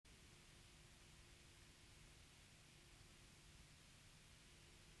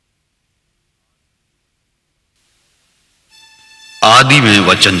आदि में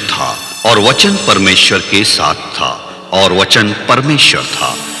वचन था और वचन परमेश्वर के साथ था और वचन परमेश्वर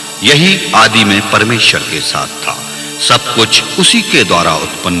था। यही आदि में परमेश्वर के साथ था। सब कुछ उसी के द्वारा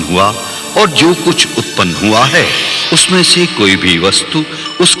उत्पन्न हुआ और जो कुछ उत्पन्न हुआ है उसमें से कोई भी वस्तु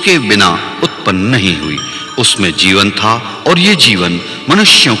उसके बिना उत्पन्न नहीं हुई। उसमें जीवन था और ये जीवन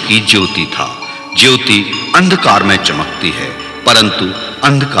मनुष्यों की ज्योति था। ज्योति अंधकार में चमकती है, परंतु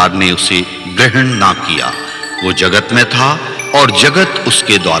अंधकार ने उसे ग्रहण ना किया। वो जगत में था और जगत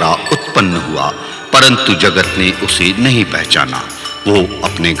उसके द्वारा उत्पन्न हुआ, परंतु जगत ने उसे नहीं पहचाना। वो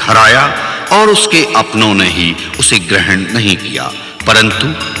अपने घर आया और उसके अपनों ने ही उसे ग्रहण नहीं किया,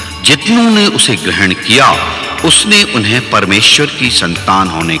 परंतु जितनों ने उसे ग्रहण किया उसने उन्हें परमेश्वर की संतान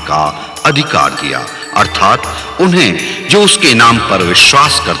होने का अधिकार दिया, अर्थात उन्हें जो उसके नाम पर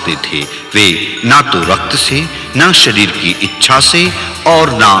विश्वास करते थे। वे ना तो रक्त से, ना शरीर की इच्छा से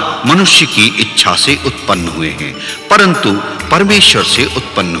और ना मनुष्य की इच्छा से उत्पन्न हुए हैं, परंतु परमेश्वर से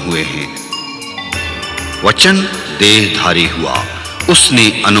उत्पन्न हुए हैं। वचन देहधारी हुआ, उसने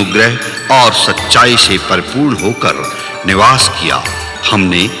अनुग्रह और सच्चाई से परिपूर्ण होकर निवास किया।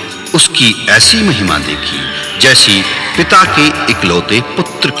 हमने उसकी ऐसी महिमा देखी जैसी पिता के इकलौते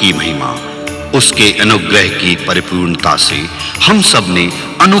पुत्र की महिमा। उसके अनुग्रह की परिपूर्णता से हम सब ने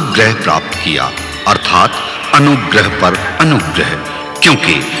अनुग्रह प्राप्त किया, अर्थात अनुग्रह पर अनुग्रह,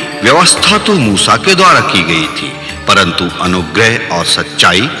 क्योंकि व्यवस्था तो मूसा के द्वारा की गई थी, परंतु अनुग्रह और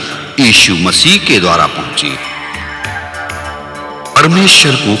सच्चाई यीशु मसीह के द्वारा पहुंची।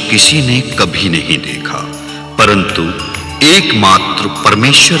 परमेश्वर को किसी ने कभी नहीं देखा, परंतु एकमात्र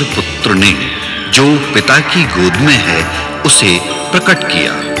परमेश्वर पुत्र ने जो पिता की गोद में है उसे प्रकट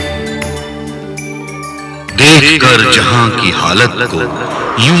किया। देखकर जहां की हालत को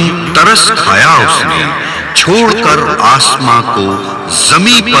यूं तरस खाया उसने, छोड़कर आसमां को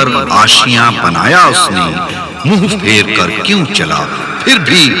जमीन पर आशियां बनाया उसने। मुंह फेर कर क्यों चला फिर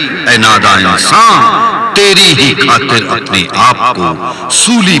भी ऐ नादान इंसान, तेरी ही खातिर अपने आप को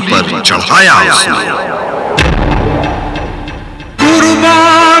सूली पर चढ़ाया उसने।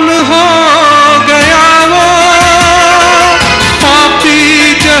 कुर्बान हो गया वो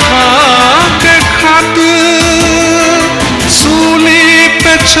पापी जहां के खातिर, सूली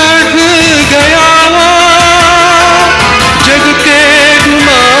पे चढ़ गया वो जग के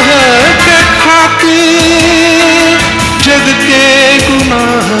गुनाह के खातिर, जग के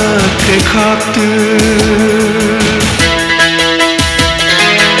गुनाह के खातिर।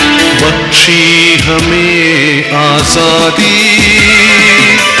 बख्शी हमें आजादी,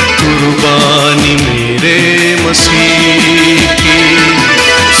 कुर्बानी मेरे मसीह की।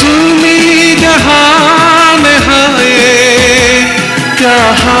 सुनी जहान है क्या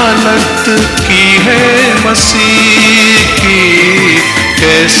हालत की है मसीह की,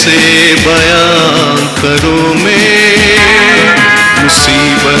 कैसे बयां करूं मैं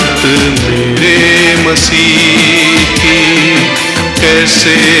मुसीबत मेरे मसीह की,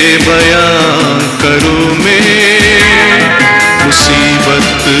 कैसे बयां करूं मैं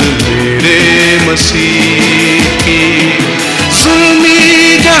मुसीबत मेरे मसीह की।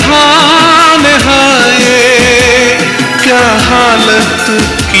 सुनी जहान है क्या हालत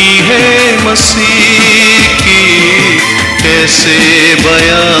की है मसीह की, कैसे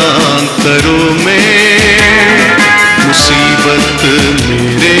बयां करूं मैं मुसीबत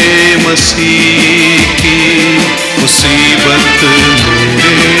मेरे मसीह की, मुसीबत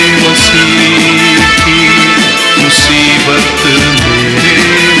मेरे मसीह की, मुसीबत मेरे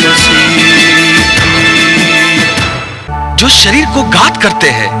मसीह की। जो शरीर को घात करते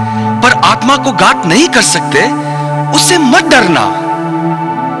हैं पर आत्मा को घात नहीं कर सकते, उससे मत डरना,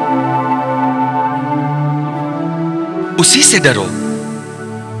 उसी से डरो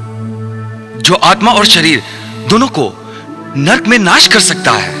जो आत्मा और शरीर दोनों को नरक में नाश कर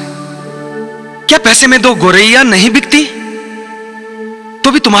सकता है। क्या पैसे में दो गोरैया नहीं बिकती?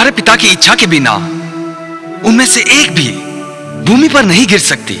 तो भी तुम्हारे पिता की इच्छा के बिना उनमें से एक भी भूमि पर नहीं गिर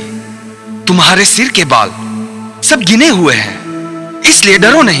सकती। तुम्हारे सिर के बाल सब गिने हुए हैं, इसलिए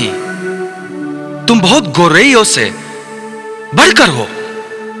डरो नहीं। तुम बहुत गोरैयों से बढ़कर हो।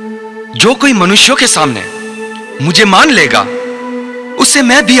 जो कोई मनुष्यों के सामने मुझे मान लेगा, उसे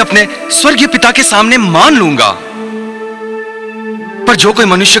मैं भी अपने स्वर्गीय पिता के सामने मान लूंगा। पर जो कोई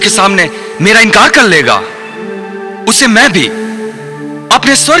मनुष्य के सामने मेरा इनकार कर लेगा, उसे मैं भी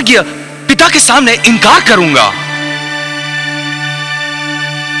अपने स्वर्गीय पिता के सामने इनकार करूंगा।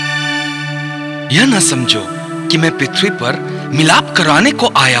 यह ना समझो कि मैं पृथ्वी पर मिलाप कराने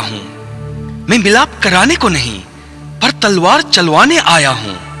को आया हूं। मैं मिलाप कराने को नहीं, पर तलवार चलवाने आया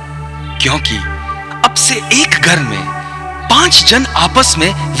हूं, क्योंकि अब से एक घर में 5 जन आपस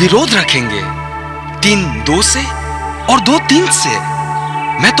में विरोध रखेंगे, 3 2 से और 2-3 से।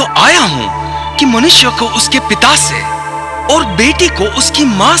 मैं तो आया हूं कि मनुष्य को उसके पिता से, और बेटी को उसकी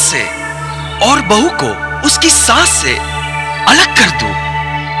मां से, और बहू को उसकी सास से अलग कर दूं।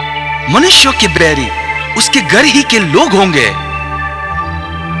 मनुष्य के बैरी उसके घर ही के लोग होंगे।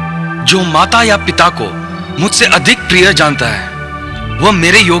 जो माता या पिता को मुझसे अधिक प्रिय जानता है वह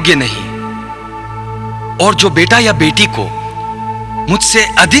मेरे योग्य नहीं, और जो बेटा या बेटी को मुझसे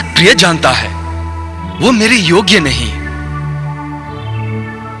अधिक प्रिय जानता है वो मेरे योग्य नहीं,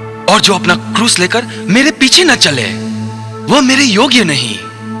 और जो अपना क्रूस लेकर मेरे पीछे न चले वह मेरे योग्य नहीं।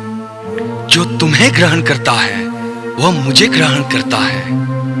 जो तुम्हें ग्रहण करता है वह मुझे ग्रहण करता है,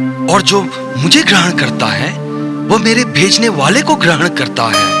 और जो मुझे ग्रहण करता है वह मेरे भेजने वाले को ग्रहण करता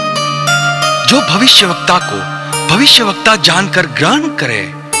है। जो भविष्यवक्ता को भविष्यवक्ता जानकर ग्रहण करे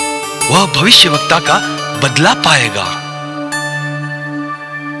वह भविष्यवक्ता का बदला पाएगा,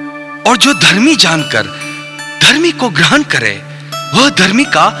 और जो धर्मी जानकर धर्मी को ग्रहण करे वह धर्मी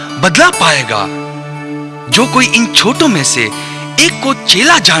का बदला पाएगा। जो कोई इन छोटों में से एक को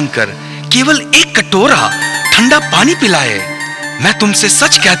चेला जानकर केवल एक कटोरा ठंडा पानी पिलाए, मैं तुमसे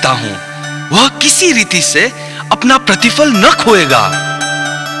सच कहता हूं वह किसी रीति से अपना प्रतिफल न खोएगा।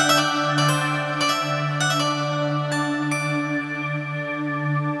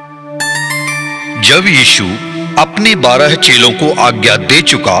 जब यीशु अपने 12 चेलों को आज्ञा दे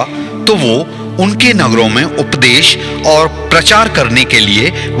चुका तो वो उनके नगरों में उपदेश और प्रचार करने के लिए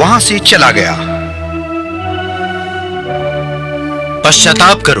वहां से चला गया।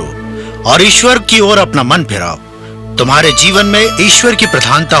 पश्चाताप करो और ईश्वर की ओर अपना मन फिराओ। तुम्हारे जीवन में ईश्वर की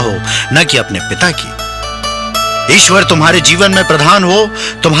प्रधानता हो, न कि अपने पिता की। ईश्वर तुम्हारे जीवन में प्रधान हो,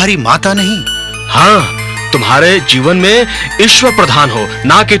 तुम्हारी माता नहीं। हाँ, तुम्हारे जीवन में ईश्वर प्रधान हो,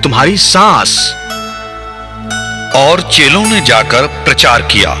 ना कि तुम्हारी सास। और चेलों ने जाकर प्रचार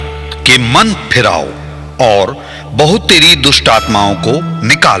किया कि मन फिराओ, और बहुत तेरी दुष्ट आत्माओं को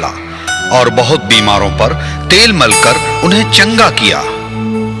निकाला, और बहुत बीमारों पर तेल मलकर उन्हें चंगा किया।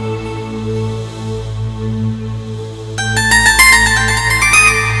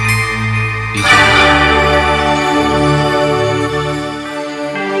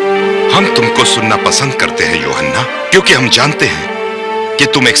 हम तुमको सुनना पसंद करते हैं यूहन्ना, क्योंकि हम जानते हैं कि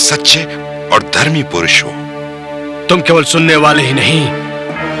तुम एक सच्चे और धर्मी पुरुष हो। तुम केवल सुनने वाले ही नहीं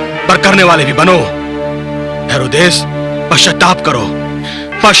पर करने वाले भी बनो। हेरोदेस, पश्चाताप करो,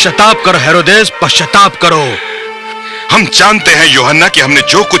 पश्चाताप करो। हेरोदेस, पश्चाताप करो। हम जानते हैं यूहन्ना कि हमने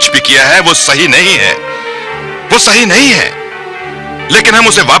जो कुछ भी किया है वो सही नहीं है, वो सही नहीं है, लेकिन हम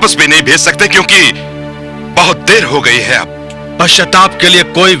उसे वापस भी नहीं भेज सकते क्योंकि बहुत देर हो गई है अब। पश्चाताप के लिए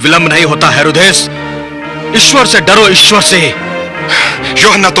कोई विलंब नहीं होता हेरोदेस। ईश्वर से डरो, ईश्वर से।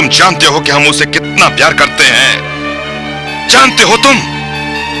 यूहन्ना, तुम जानते हो कि हम उसे कितना प्यार करते हैं, जानते हो तुम,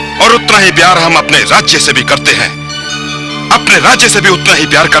 और उतना ही प्यार हम अपने राज्य से भी करते हैं, अपने राज्य से भी उतना ही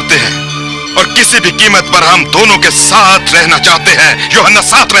प्यार करते हैं, और किसी भी कीमत पर हम दोनों के साथ रहना चाहते हैं। यूहन्ना,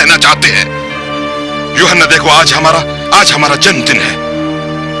 साथ रहना चाहते हैं। यूहन्ना देखो, आज हमारा जन्मदिन है।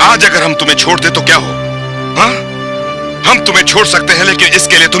 आज अगर हम तुम्हें छोड़ दे तो क्या हो? हाँ, हम तुम्हें छोड़ सकते हैं, लेकिन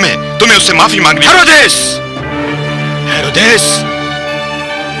इसके लिए तुम्हें उससे माफी मांगनी। हेरोदेस, हेरोदेस,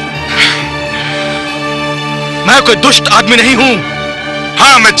 मैं कोई दुष्ट आदमी नहीं हूं।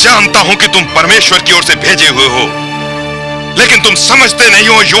 हाँ, मैं जानता हूं कि तुम परमेश्वर की ओर से भेजे हुए हो, लेकिन तुम समझते नहीं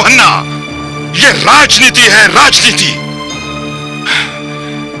हो यूहन्ना, ये राजनीति है, राजनीति।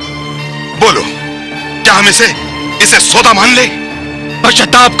 बोलो, क्या हम इसे सौदा मान ले?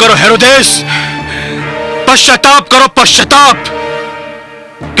 पश्चाताप करो हेरोदेस, पश्चाताप करो, पश्चाताप,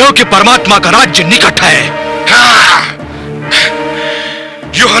 क्योंकि परमात्मा का राज्य निकट है। हाँ।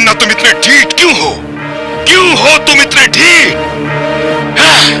 यूहन्ना, तुम इतने ढीठ क्यों हो? क्यों हो तुम इतने ढीठ?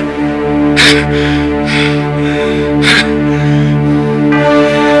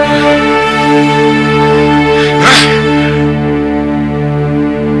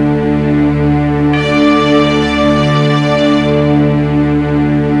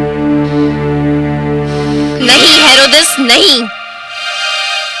 नहीं हेरोदेस, नहीं।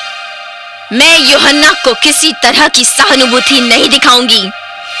 मैं यूहन्ना को किसी तरह की सहानुभूति नहीं दिखाऊंगी।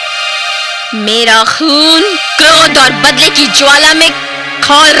 मेरा खून क्रोध और बदले की ज्वाला में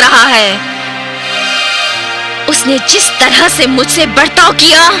खौल रहा है। उसने जिस तरह से मुझसे बर्ताव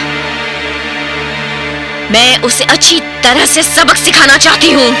किया, मैं उसे अच्छी तरह से सबक सिखाना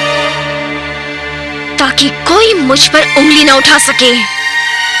चाहती हूं, ताकि कोई मुझ पर उंगली न उठा सके।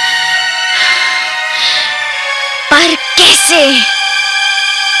 पर कैसे?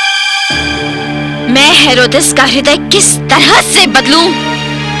 मैं हेरोदेस का हृदय किस तरह से बदलूं?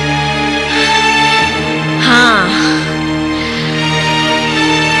 हाँ,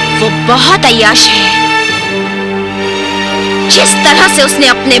 वो बहुत अय्याश है। जिस तरह से उसने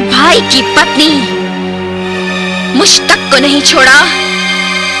अपने भाई की पत्नी मुझ तक को नहीं छोड़ा,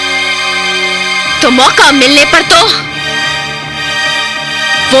 तो मौका मिलने पर तो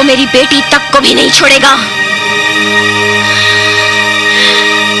वो मेरी बेटी तक को भी नहीं छोड़ेगा।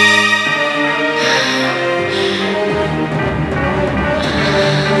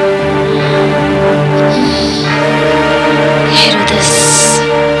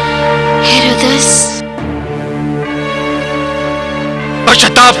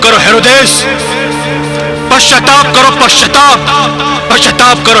 पश्चाताप करो हेरोदेस, पश्चाताप करो,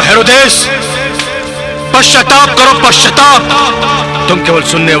 पश्चाताप करो हेरोदेस, पश्चाताप करो, पश्चाताप। तुम केवल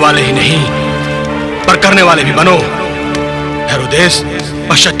सुनने वाले ही नहीं पर करने वाले भी बनो। हेरोदेस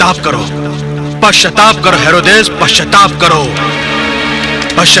पश्चाताप करो, पश्चाताप करो हेरोदेस, पश्चाताप करो।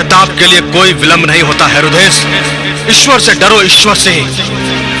 पश्चाताप के लिए कोई विलंब नहीं होता हेरोदेस। ईश्वर से डरो, ईश्वर से।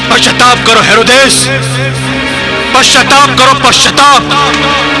 पश्चाताप करो हेरोदेस, पश्चाताप करो, पश्चाताप,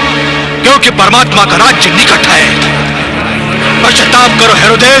 क्योंकि परमात्मा का राज्य निकट है। पश्चाताप करो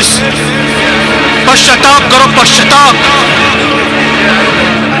हेरोदेस, पश्चाताप करो, पश्चाताप।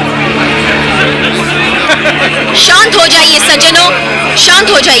 शांत हो जाइए सज्जनों, शांत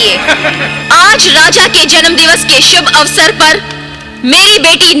हो जाइए। आज राजा के जन्म दिवस के शुभ अवसर पर मेरी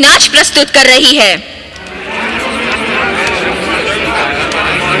बेटी नाच प्रस्तुत कर रही है।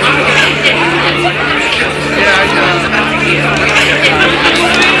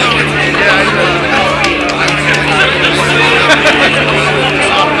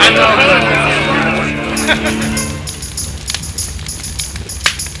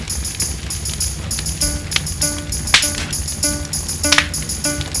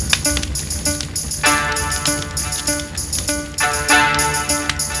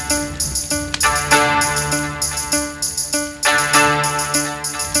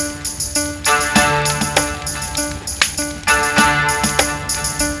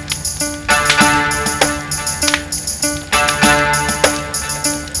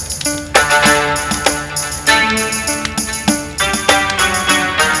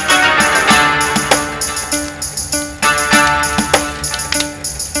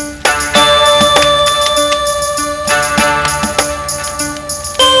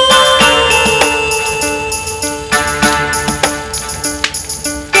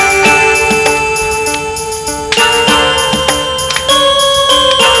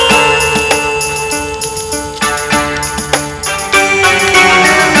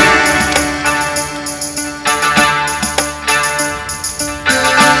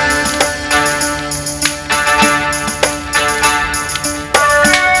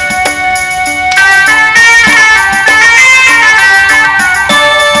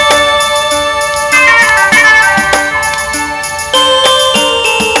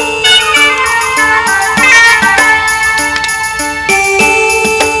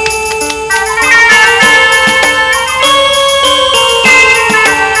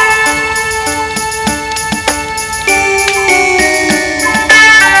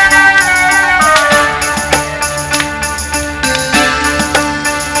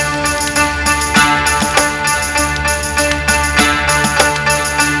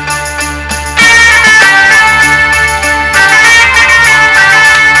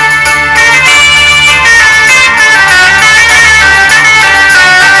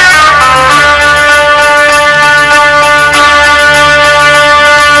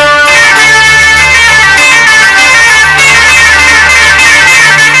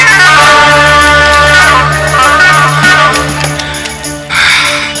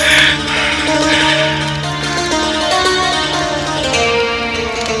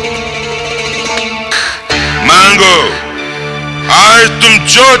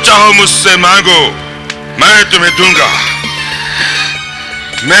 जो चाहो मुझसे मांगो, मैं तुम्हें दूंगा।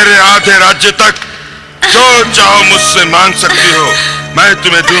 मेरे आधे राज्य तक जो चाहो मुझसे मांग सकती हो, मैं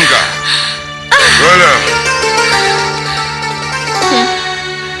तुम्हें दूंगा। बोलो।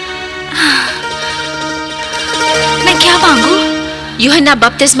 मैं क्या मांगू? यूहन्ना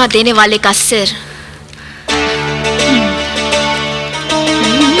बपतिस्मा देने वाले का सिर।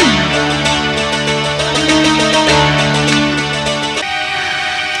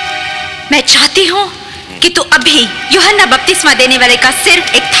 मैं चाहती हूँ कि तू अभी यूहन्ना बपतिस्मा देने वाले का सिर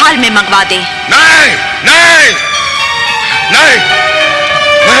एक थाल में मंगवा दे। नहीं, नहीं, नहीं,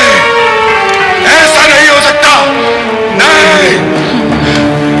 नहीं, ऐसा नहीं हो सकता। नहीं।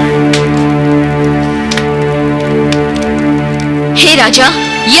 हे राजा,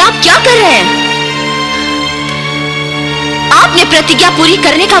 ये आप क्या कर रहे हैं? आपने प्रतिज्ञा पूरी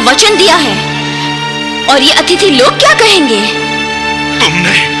करने का वचन दिया है, और ये अतिथि लोग क्या कहेंगे?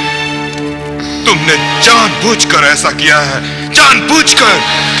 तुमने जानबूझकर ऐसा किया है जानबूझकर।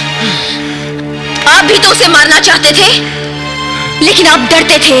 आप भी तो उसे मारना चाहते थे, लेकिन आप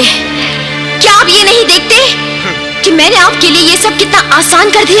डरते थे। क्या आप ये नहीं देखते कि मैंने आपके लिए ये सब कितना आसान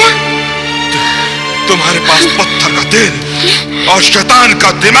कर दिया? तुम्हारे पास पत्थर का दिल और शैतान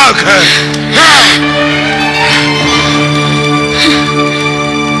का दिमाग है।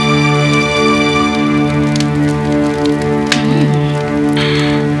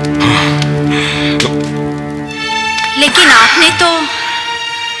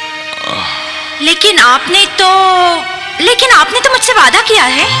 लेकिन आपने तो मुझसे वादा किया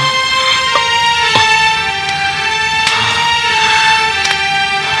है।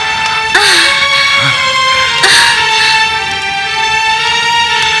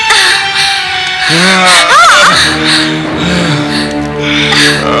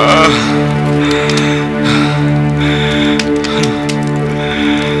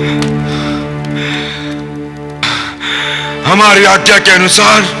 हमारी आज्ञा के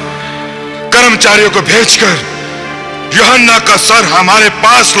अनुसार कर्मचारियों को भेजकर यूहन्ना का सर हमारे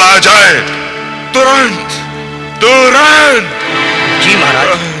पास लाया जाए। तुरंत तुरंत। जी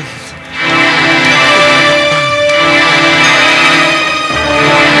महाराज।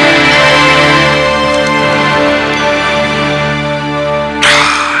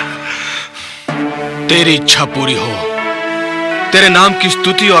 तेरी इच्छा पूरी हो, तेरे नाम की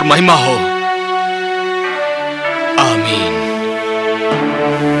स्तुति और महिमा हो। आमीन।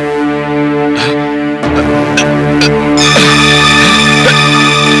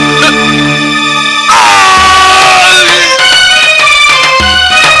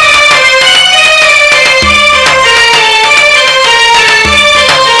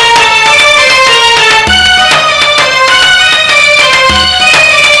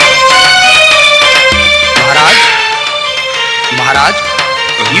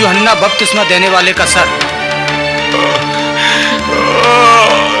 यूहन्ना बपतिस्मा देने वाले का सर।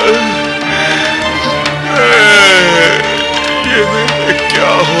 ये मैंने क्या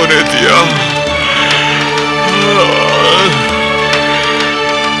होने दिया?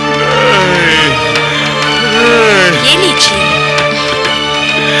 ये लीजिए।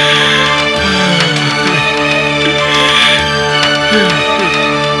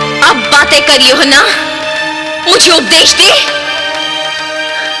 अब बातें कर यूहन्ना, मुझे उपदेश दे।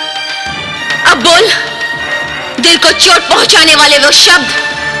 अब बोल, दिल को चोट पहुंचाने वाले वो शब्द।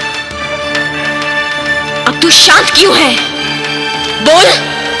 अब तू शांत क्यों है? बोल।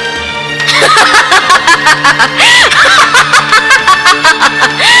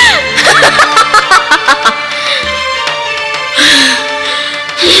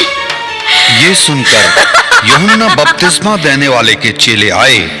 ये सुनकर यूहन्ना बपतिस्मा देने वाले के चेले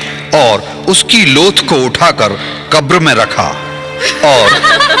आए और उसकी लोथ को उठाकर कब्र में रखा। और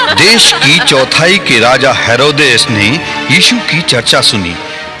देश की चौथाई के राजा हेरोदेस ने यीशु की चर्चा सुनी,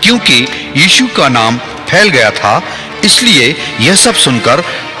 क्योंकि यीशु का नाम फैल गया था। इसलिए यह सब सुनकर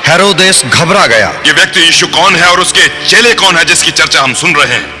हेरोदेस घबरा गया। ये व्यक्ति यीशु कौन है और उसके चेले कौन है जिसकी चर्चा हम सुन रहे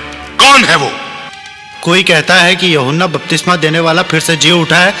हैं? कौन है वो? कोई कहता है कि यूहन्ना बपतिस्मा देने वाला फिर से जी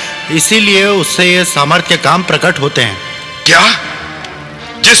उठा है, इसीलिए उससे ये सामर्थ्य के काम प्रकट होते हैं। क्या?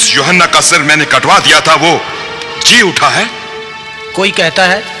 जिस यूहन्ना का सिर मैंने कटवा दिया था वो जी उठा है? कोई कहता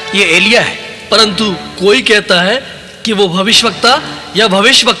है ये एलिया है, परंतु कोई कहता है कि वो भविष्यवक्ता या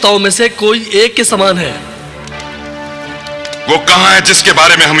भविष्यवक्ताओं में से कोई एक के समान है। वो कहाँ है जिसके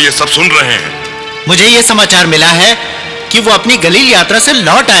बारे में हम ये सब सुन रहे हैं? मुझे ये समाचार मिला है कि वो अपनी गलील यात्रा से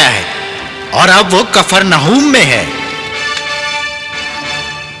लौट आया है और अब वो कफरनहूम में है।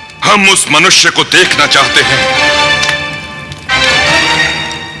 हम उस मनुष्य को देखना चाहते हैं।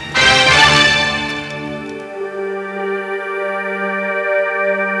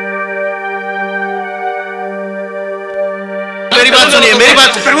 मेरी बात सुनिए, मेरी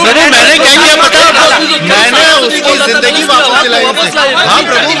बात। मैंने क्या किया पता है? मैंने उसकी जिंदगी वापस दिलाई। हाँ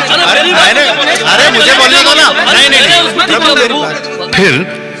प्रभु। अरे मुझे बोलने दो ना। नहीं प्रभु, मेरी बात। फिर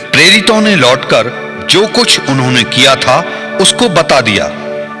प्रेरितों ने लौटकर जो कुछ उन्होंने किया था उसको बता दिया।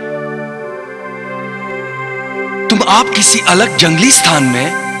 तुम आप किसी अलग जंगली स्थान में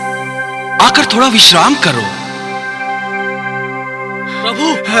आकर थोड़ा विश्राम करो। प्रभु,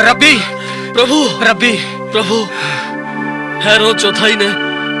 रब्बी, प्रभु, रब्बी, प्रभु, हेरोद चौथाई ने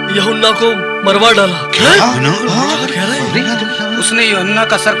यूहन्ना को मरवा डाला। उसने यूहन्ना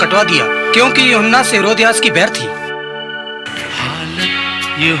का सर कटवा दिया क्योंकि यूहन्ना से हेरोदियास की बैर थी।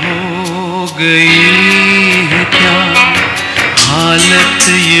 हालत ये हो गई है क्या? हालत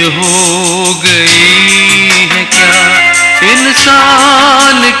ये हो गई है क्या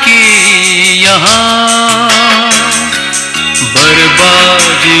इंसान की यहाँ?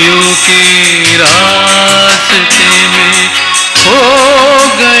 बर्बादियों के रास्ते में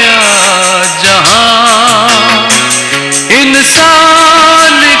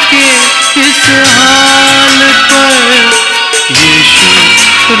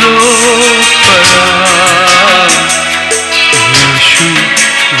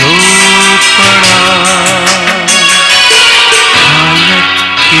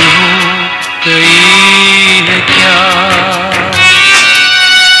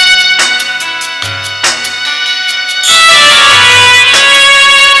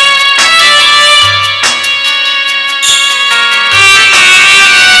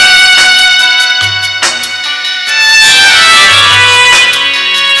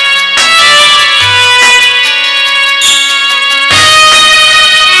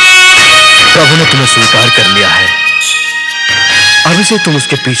प्रभु ने तुम्हें स्वीकार कर लिया है। अभी से तुम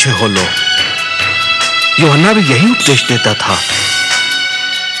उसके पीछे हो लो। यूहन्ना भी यही उपदेश देता था।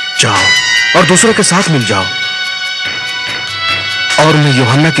 जाओ और दूसरों के साथ मिल जाओ और उन्हें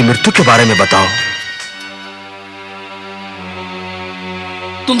यूहन्ना की मृत्यु के बारे में बताओ।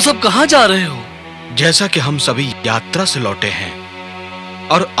 तुम सब कहां जा रहे हो? जैसा कि हम सभी यात्रा से लौटे हैं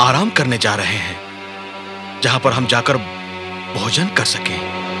और आराम करने जा रहे हैं, जहां पर हम जाकर भोजन कर सकें।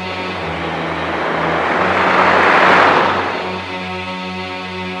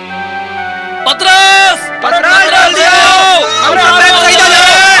 पतरस! पतरस जल्दी आओ! हम लोग बैठ से जा रहे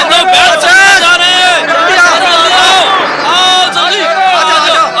हैं। हम लोग बैठ से जा रहे हैं। जल्दी आओ! आओ जल्दी! आ जाओ!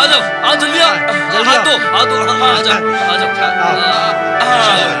 आ जाओ! आ जल्दी आ! हाथ दो! आ जाओ! आ जाओ!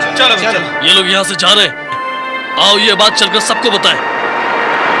 चलो! ये लोग यहाँ से जा रहे हैं। आओ ये बात चलकर सबको बताएं।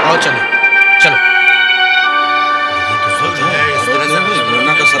 आओ चलो! चलो!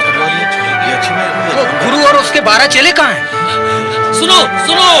 गुरु और उसके 12 चेले कहाँ हैं? सुनो!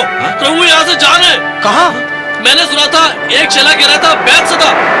 प्रभु यहाँ से जा रहे हैं। कहाँ? मैंने सुना था एक चला कह रहा था बैत सदा।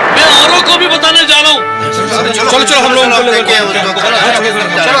 मैं औरों को भी बताने जा रहा हूँ। चलो हम लोग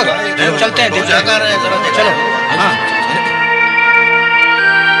चलते हैं। चलो। हाँ।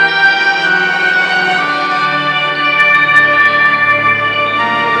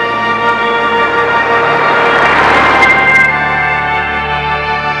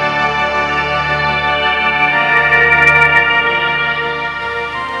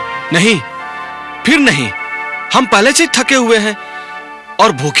 नहीं, फिर नहीं। हम पहले से थके हुए हैं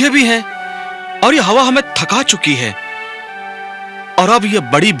और भूखे भी हैं और ये हवा हमें थका चुकी है और अब ये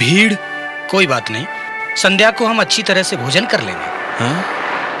बड़ी भीड़। कोई बात नहीं, संध्या को हम अच्छी तरह से भोजन कर लेंगे। हाँ?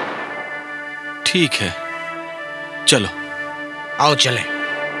 ठीक है, चलो। आओ चलें।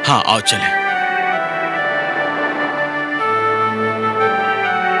 हाँ, आओ चलें।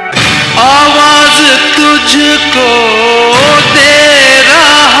 आवाज तुझको दे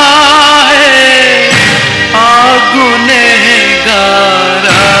रहा है गुनहगार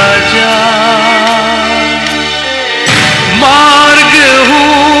आजा, मार्ग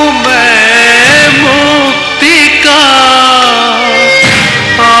हूँ मैं मुक्ति का,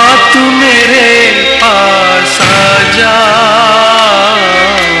 आ तू मेरे पास आजा।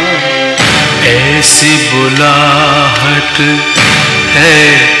 ऐसी बुलाहट है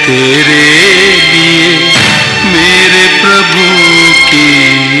तेरे लिए मेरे प्रभु की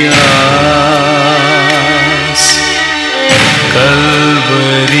आस,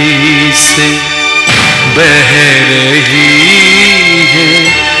 कलवरी से बह रही है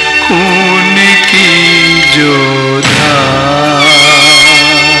खून की जो धार।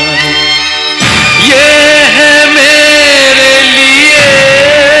 ये है मेरे लिए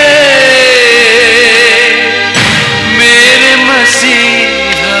मेरे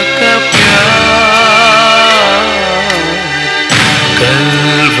मसीहा का प्यार,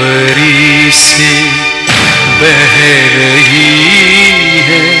 कलवरी से बह रही